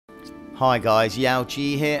Hi guys, Yao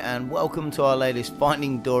G here and welcome to our latest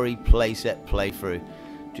Finding Dory playset playthrough.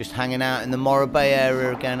 Just hanging out in the Morro Bay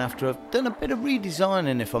area again after I've done a bit of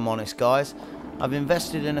redesigning, if I'm honest guys. I've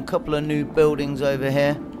invested in a couple of new buildings over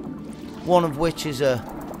here, one of which is a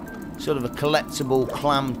sort of a collectible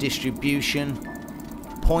clam distribution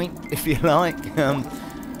point, if you like.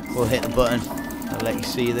 We'll hit the button, I'll let you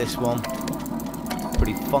see this one.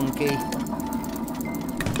 Pretty funky.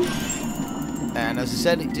 And as I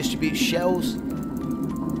said, it distributes shells,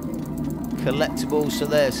 collectibles, so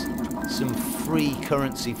there's some free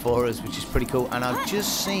currency for us, which is pretty cool. And I've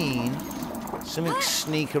just seen something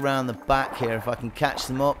sneak around the back here, if I can catch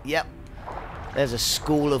them up. Yep, there's a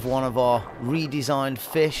school of one of our redesigned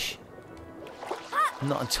fish. I'm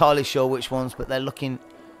not entirely sure which ones, but they're looking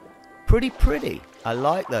pretty. I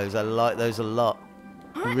like those a lot.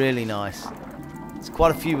 Really nice. There's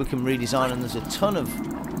quite a few we can redesign, and there's a ton of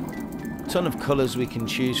colours we can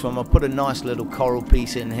choose from. I'll put a nice little coral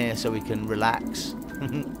piece in here so we can relax.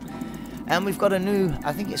 And we've got a new,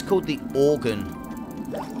 I think it's called the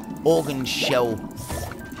organ shell.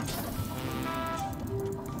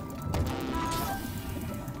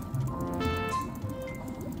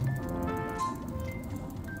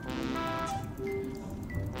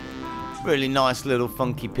 Really nice little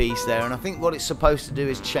funky piece there, and I think what it's supposed to do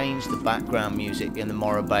is change the background music in the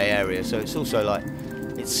Morro Bay area, so it's also like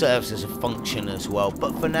it serves as a function as well.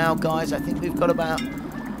 But for now guys, I think we've got about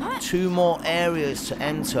 2 more areas to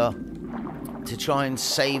enter to try and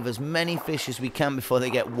save as many fish as we can before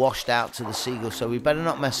they get washed out to the seagulls, so we better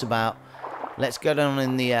not mess about. Let's go down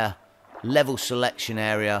in the level selection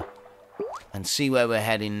area and see where we're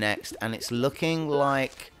heading next. And it's looking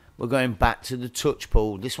like we're going back to the touch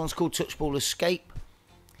pool. This one's called Touch Pool Escape,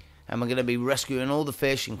 and we're going to be rescuing all the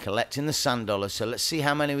fish and collecting the sand dollars. So let's see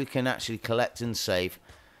how many we can actually collect and save,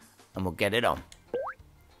 and we'll get it on.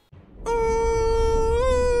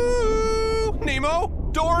 Ooh, Nemo?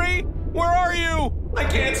 Dory? Where are you? I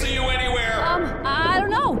can't see you anywhere. I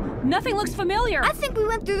don't know. Nothing looks familiar. I think we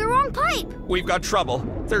went through the wrong pipe. We've got trouble.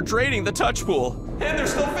 They're draining the touch pool. And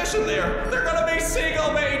there's still fish in there. They're gonna be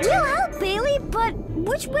seagull bait. We'll help, Bailey, but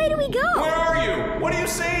which way do we go? Where are you? What do you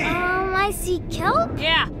see? I see kelp.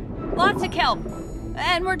 Yeah, lots of kelp.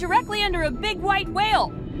 And we're directly under a big white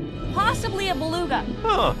whale. Possibly a beluga.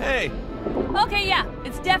 Oh, hey. Okay, yeah,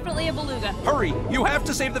 it's definitely a beluga. Hurry, you have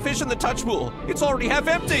to save the fish in the touch pool. It's already half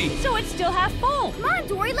empty. So it's still half full. Come on,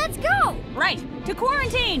 Dory, let's go. Right, to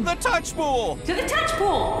quarantine. The touch pool. To the touch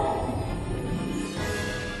pool.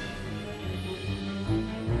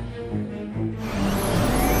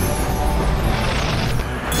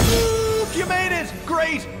 You made it!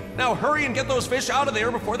 Great! Now hurry and get those fish out of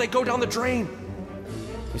there before they go down the drain.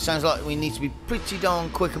 It sounds like we need to be pretty darn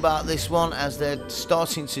quick about this one, as they're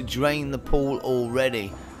starting to drain the pool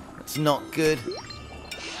already. That's not good.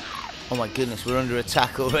 Oh my goodness, we're under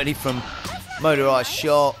attack already from motorized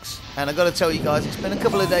sharks. And I've got to tell you guys, it's been a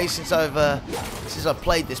couple of days since I've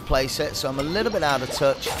played this playset, so I'm a little bit out of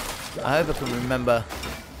touch. I hope I can remember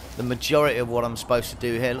the majority of what I'm supposed to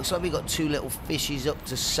do here. Looks like we've got 2 little fishies up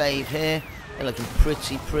to save here. They're looking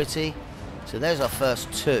pretty. So there's our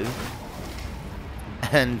first 2.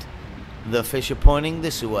 And the fish are pointing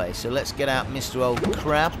this way. So let's get out Mr. Old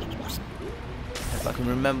Crab. If I can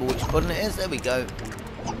remember which button it is. There we go.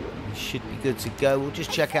 We should be good to go. We'll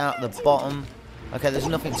just check out the bottom. Okay, there's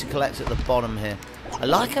nothing to collect at the bottom here. I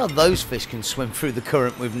like how those fish can swim through the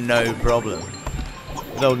current with no problem.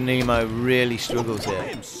 Old Nemo really struggles here. I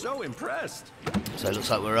am so impressed. So it looks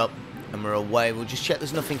like we're up and we're away. We'll just check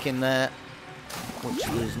there's nothing in there, which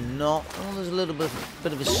there's not. Oh, there's a little bit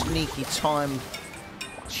of a sneaky time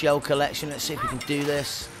shell collection. Let's see if we can do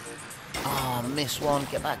this. Ah, missed one.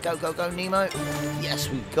 Get back. Go, Nemo. Yes,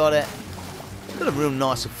 we've got it. Got a real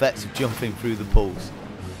nice effect of jumping through the pools.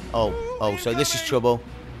 Oh, so this is trouble.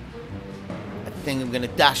 I think I'm going to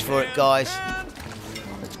dash for it, guys.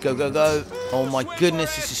 Let's go. Oh my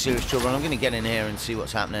goodness, this is serious trouble. I'm going to get in here and see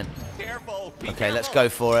what's happening. Careful. Okay, let's go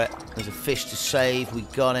for it. There's a fish to save. We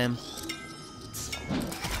got him.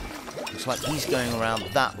 Looks like he's going around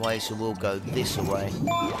that way, so we'll go this way.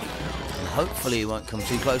 And hopefully he won't come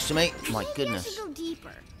too close to me. My goodness. Go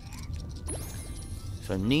deeper.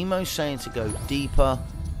 So Nemo's saying to go deeper.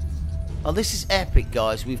 Oh, this is epic,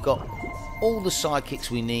 guys. We've got all the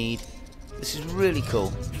sidekicks we need. This is really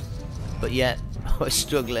cool. But yet, we're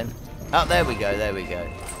struggling. Oh, there we go.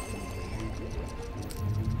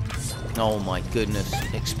 Oh my goodness.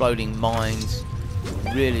 Exploding mines.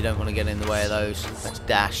 Really don't want to get in the way of those. Let's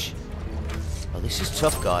dash. Oh, this is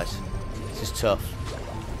tough, guys. This is tough.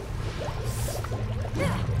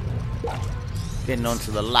 Getting on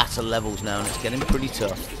to the latter levels now, and it's getting pretty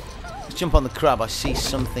tough. Let's jump on the crab. I see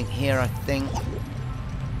something here, I think.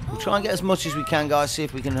 We'll try and get as much as we can, guys. See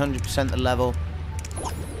if we can 100% the level.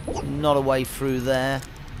 Not a way through there.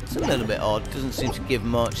 It's a little bit odd. Doesn't seem to give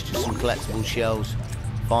much. Just some collectible shells.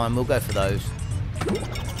 Fine, we'll go for those.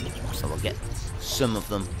 So we'll get some of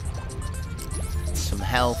them. Some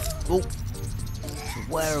health. Oh. So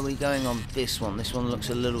where are we going on this one? This one looks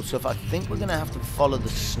a little tough. I think we're going to have to follow the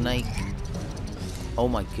snake. Oh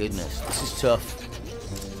my goodness. This is tough.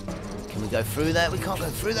 Can we go through there? We can't go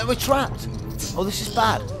through there. We're trapped. Oh, this is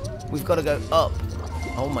bad. We've got to go up.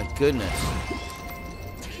 Oh my goodness.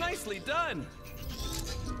 Nicely done.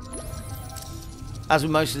 As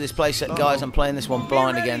with most of this playset, guys, I'm playing this one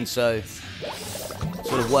blind again, so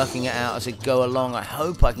sort of working it out as I go along. I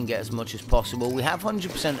hope I can get as much as possible. We have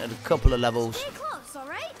 100% at a couple of levels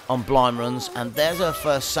on blind runs, and there's our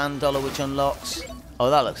first sand dollar, which unlocks. Oh,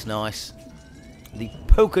 that looks nice. The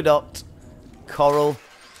polka dot coral.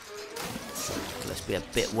 Let's be a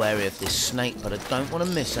bit wary of this snake, but I don't want to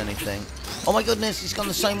miss anything. Oh my goodness, he's gone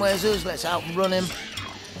the same way as us. Let's outrun him.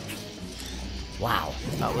 Wow,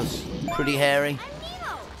 that was pretty hairy.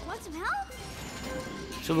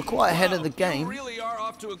 So we're quite ahead of the game. We really are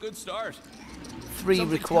off to a good start. 3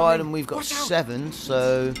 required and we've got 7,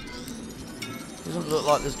 so doesn't look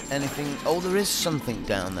like there's anything. Oh, there is something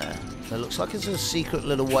down there. It looks like it's a secret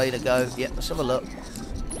little way to go. Yeah, let's have a look.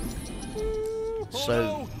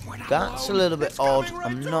 So that's a little bit odd.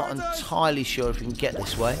 I'm not entirely sure if we can get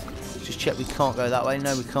this way. Just check we can't go that way.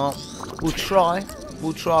 No, we can't. We'll try.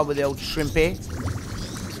 We'll try with the old shrimpy.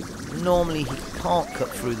 Normally he can't cut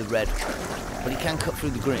through the red, but he can cut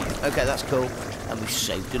through the green. Okay, that's cool. And we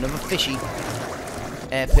saved another fishy.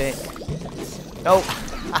 Epic. Oh!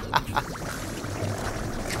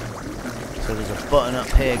 So there's a button up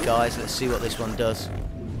here, guys. Let's see what this one does.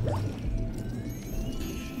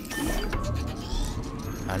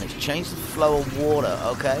 And it's changed the flow of water.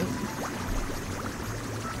 Okay.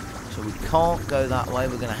 So we can't go that way.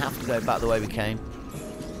 We're going to have to go back the way we came.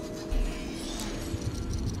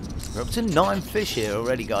 We're up to 9 fish here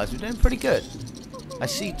already, guys. We're doing pretty good. I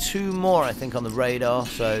see 2 more, I think, on the radar,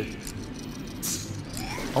 so...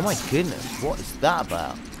 Oh my goodness, what is that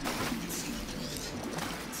about?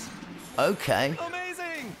 Okay.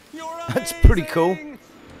 Amazing! You're That's pretty cool.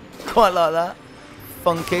 Quite like that.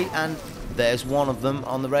 Funky, and there's one of them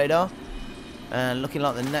on the radar. And looking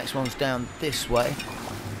like the next one's down this way.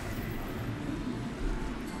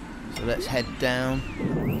 So let's head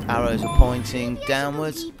down. Arrows are pointing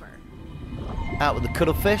downwards. Out with the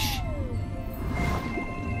cuttlefish.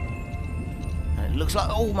 And it looks like,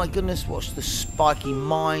 oh my goodness, watch the spiky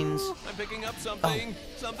mines. I'm picking up something.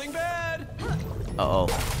 Something bad. Uh-oh.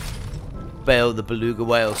 Bale the beluga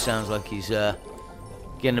whale sounds like he's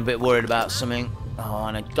getting a bit worried about something. Oh,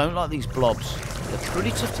 and I don't like these blobs. They're pretty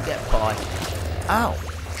tough to get by. Ow.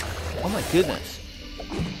 Oh my goodness.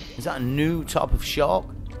 Is that a new type of shark?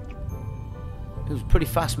 It was a pretty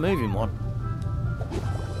fast moving one.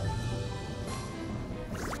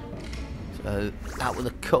 So, out with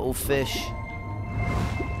a cuttlefish.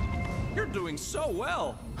 You're doing so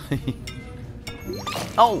well.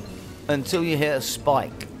 Oh! Until you hit a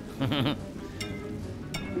spike.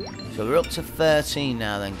 So we're up to 13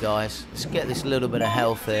 now then, guys. Let's get this little bit of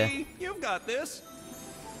health here. You've got this.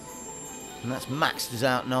 And that's maxed us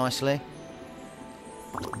out nicely.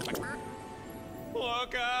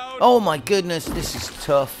 Look out. Oh my goodness, this is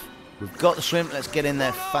tough. We've got the shrimp. Let's get in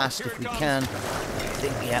there fast if we can. I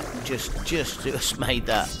think, yeah, just made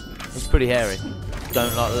that. It's pretty hairy.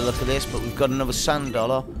 Don't like the look of this, but we've got another sand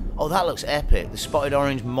dollar. Oh, that looks epic. The spotted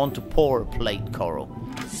orange Montepora plate coral.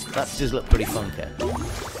 That does look pretty funky.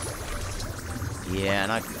 Yeah,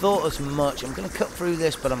 and I thought as much. I'm going to cut through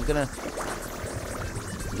this, but I'm going to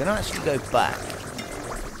actually go back.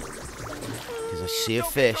 Because I see a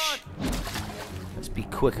fish. Let's be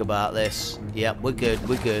quick about this. Yep, we're good,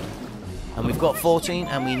 we're good. And we've got 14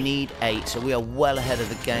 and we need 8, so we are well ahead of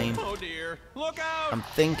the game. Oh dear. Look out. I'm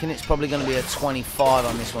thinking it's probably going to be a 25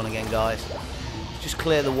 on this one again, guys. Just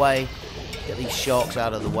clear the way. Get these sharks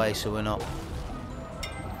out of the way so we're not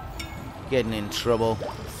getting in trouble.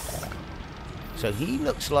 So he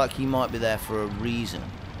looks like he might be there for a reason.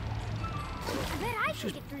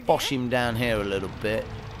 Just bosh him down here a little bit.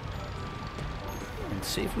 And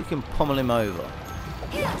see if we can pummel him over.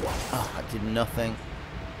 Oh, I did nothing.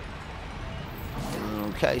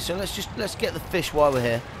 Okay, so let's get the fish while we're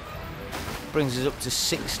here. Brings us up to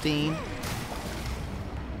 16.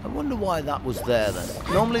 I wonder why that was there then.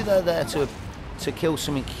 Normally they're there to kill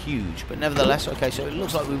something huge, but nevertheless, okay, so it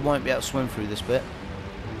looks like we won't be able to swim through this bit.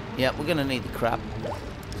 Yeah, we're gonna need the crab.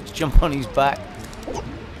 Let's jump on his back.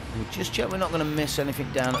 We'll just check we're not going to miss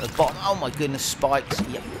anything down at the bottom. Oh my goodness, spikes.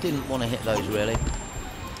 Yep, didn't want to hit those really.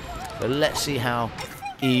 So let's see how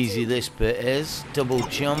easy this bit is. Double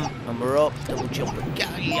jump and we're up. Double jump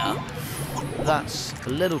again. Yeah. That's a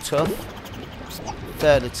little tough.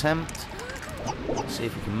 Third attempt. Let's see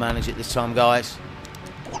if we can manage it this time, guys.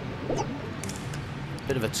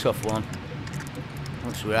 Bit of a tough one.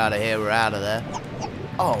 Once we're out of here, we're out of there.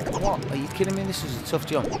 Oh, what? Are you kidding me? This is a tough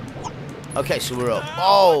jump. Okay, so we're up.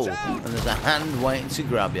 Oh, and there's a hand waiting to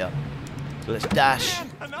grab you. So let's dash.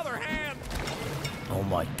 Another hand. Oh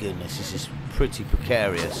my goodness, this is pretty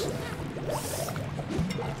precarious.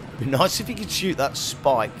 It'd be nice if you could shoot that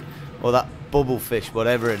spike or that bubble fish,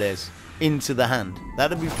 whatever it is, into the hand.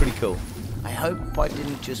 That'd be pretty cool. I hope I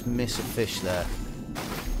didn't just miss a fish there.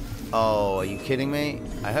 Oh, are you kidding me?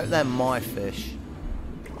 I hope they're my fish.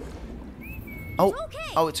 Oh,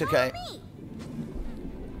 oh, it's okay.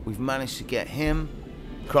 We've managed to get him.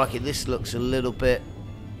 Crikey, this looks a little bit,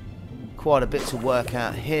 quite a bit to work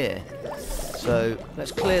out here. So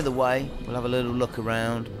let's clear the way. We'll have a little look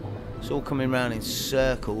around. It's all coming around in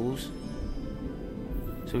circles.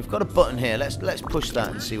 So we've got a button here. Let's push that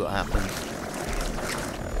and see what happens.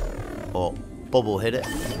 Oh, bubble hit it.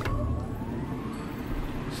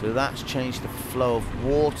 So that's changed the flow of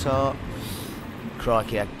water.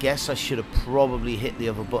 Crikey, I guess I should have probably hit the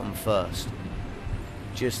other button first.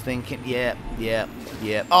 Just thinking, yeah.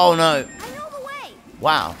 Oh no! I know the way.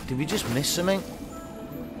 Wow, did we just miss something?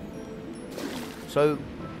 So,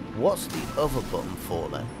 what's the other button for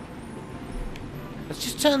then? Let's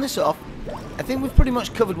just turn this off. I think we've pretty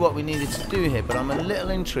much covered what we needed to do here, but I'm a little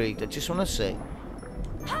intrigued. I just want to see.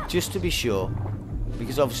 Just to be sure.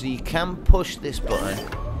 Because obviously you can push this button,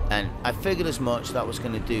 and I figured as much that was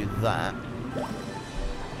going to do that.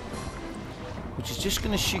 Which is just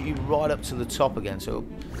going to shoot you right up to the top again. So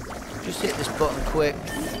just hit this button quick.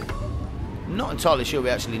 I'm not entirely sure we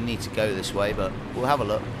actually need to go this way, but we'll have a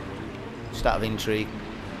look. Just out of intrigue.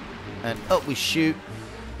 And up we shoot.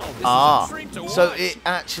 Ah, so it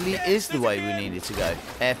actually is the way we needed to go.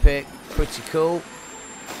 Epic, pretty cool.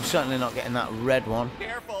 I'm certainly not getting that red one.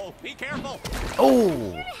 Careful, be careful.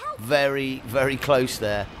 Oh, very, very close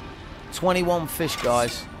there. 21 fish,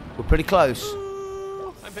 guys. We're pretty close.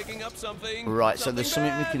 I'm picking up something. Right, so there's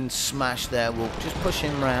something we can smash there. We'll just push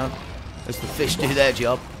him round as the fish do their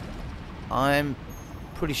job. I'm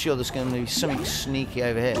pretty sure there's going to be something sneaky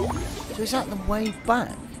over here. So is that the way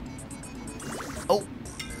back? Oh,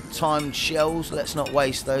 timed shells. Let's not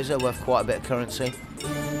waste those. They're worth quite a bit of currency.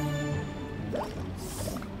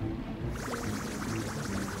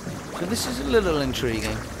 So this is a little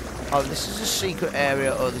intriguing. Oh, this is a secret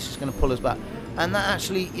area. Oh, this is going to pull us back. And that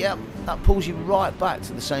actually, yep, that pulls you right back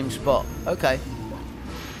to the same spot. Okay.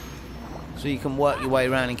 So you can work your way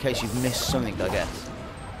around in case you've missed something, I guess.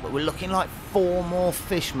 But we're looking like 4 more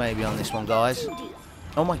fish maybe on this one, guys.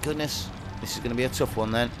 Oh my goodness. This is going to be a tough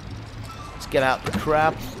one then. Let's get out the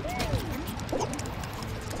crab.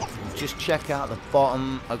 Just check out the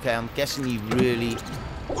bottom. Okay, I'm guessing you really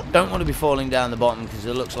don't want to be falling down the bottom because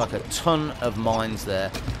there looks like a ton of mines there.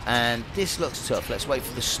 And this looks tough. Let's wait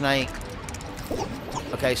for the snake.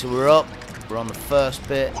 Okay, so we're up. We're on the first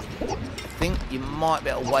bit. I think you might be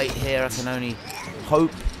able to wait here. I can only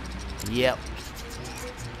hope. Yep.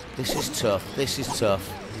 This is tough. This is tough.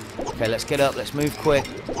 Okay, let's get up. Let's move quick.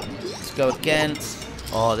 Let's go again.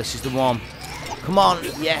 Oh, this is the one. Come on.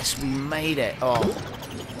 Yes, we made it. Oh,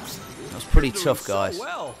 that's pretty tough, guys.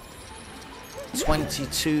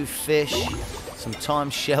 22 fish. Some time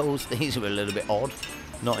shells. These are a little bit odd.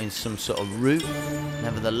 Not in some sort of route.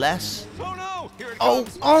 Nevertheless. Oh no! Here it Oh,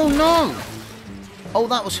 comes. oh no! Oh,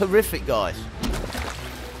 that was horrific, guys.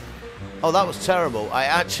 Oh, that was terrible. I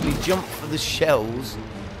actually jumped for the shells.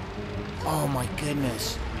 Oh my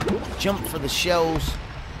goodness. Jumped for the shells.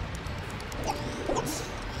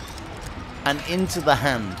 And into the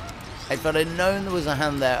hand. If I'd have known there was a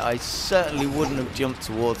hand there, I certainly wouldn't have jumped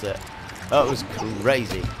towards it. That was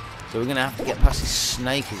crazy. So we're going to have to get past this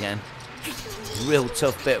snake again. Real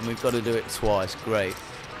tough bit, and we've got to do it twice. Great.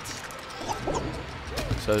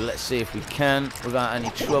 So let's see if we can without any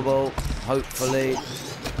trouble. Hopefully.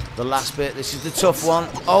 The last bit. This is the tough one.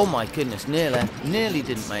 Oh my goodness. Nearly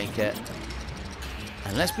didn't make it.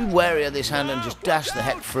 And let's be wary of this hand and just dash the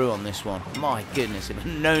heck through on this one. My goodness. If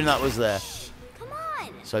I'd known that was there. Come on.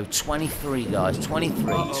 So 23, guys.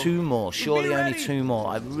 23. 2 more. Surely only 2 more.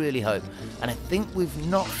 I really hope. And I think we've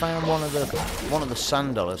not found one of the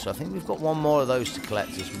sand dollars. So I think we've got 1 more of those to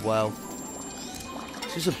collect as well.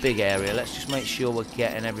 This is a big area. Let's just make sure we're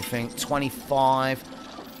getting everything. 25.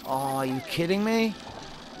 Oh, are you kidding me?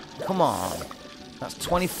 Come on. That's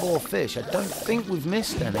 24 fish. I don't think we've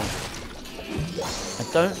missed any. I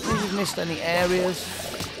don't think we've missed any areas.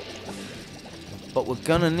 But we're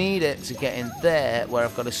going to need it to get in there where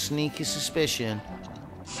I've got a sneaky suspicion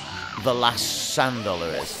the last sand dollar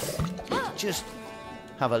is. Let's just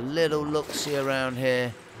have a little look-see around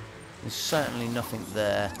here. There's certainly nothing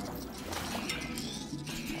there.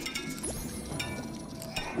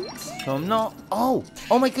 So I'm not... Oh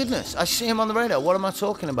my goodness. I see him on the radar. What am I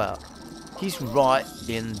talking about? He's right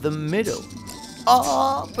in the middle.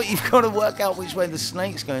 Oh, but you've got to work out which way the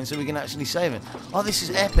snake's going so we can actually save him. Oh, this is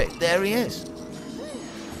epic. There he is.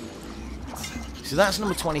 So that's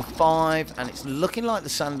number 25, and it's looking like the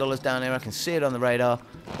sand dollar's down here. I can see it on the radar.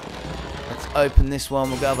 Let's open this one.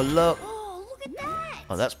 We'll go have a look. Oh, look at that.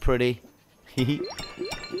 Oh, that's pretty.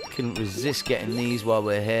 Couldn't resist getting these while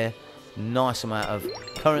we're here. Nice amount of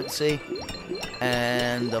currency.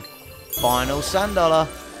 And the final sand dollar,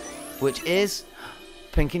 which is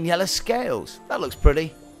pink and yellow scales. That looks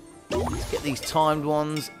pretty. Let's get these timed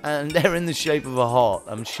ones, and they're in the shape of a heart.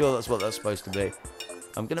 I'm sure that's what that's supposed to be.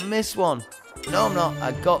 I'm going to miss one. No, I'm not.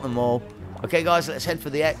 I got them all. Okay, guys, let's head for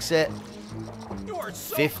the exit.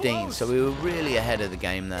 15. So we were really ahead of the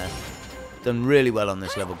game there. Done really well on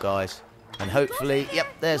this level, guys. And hopefully, yep,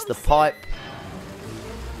 there's the pipe.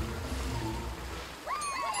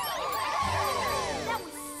 That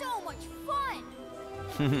was so much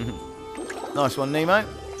fun. Nice one, Nemo.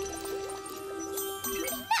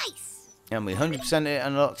 Nice. And we 100%ed it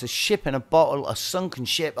and unlocked a ship in a bottle, a sunken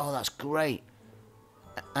ship. Oh, that's great.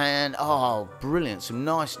 And, oh, brilliant. Some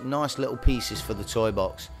nice little pieces for the toy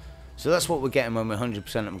box. So that's what we're getting when we're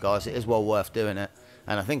 100% them, guys. It is well worth doing it.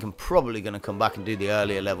 And I think I'm probably going to come back and do the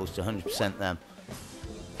earlier levels to 100% them.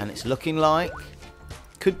 And it's looking like,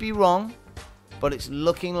 could be wrong, but it's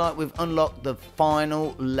looking like we've unlocked the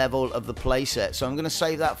final level of the playset. So I'm going to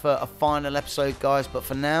save that for a final episode, guys. But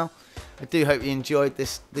for now, I do hope you enjoyed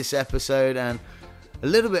this episode and a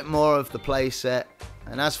little bit more of the playset.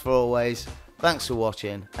 And as for always, thanks for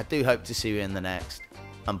watching. I do hope to see you in the next.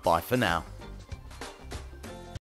 And bye for now.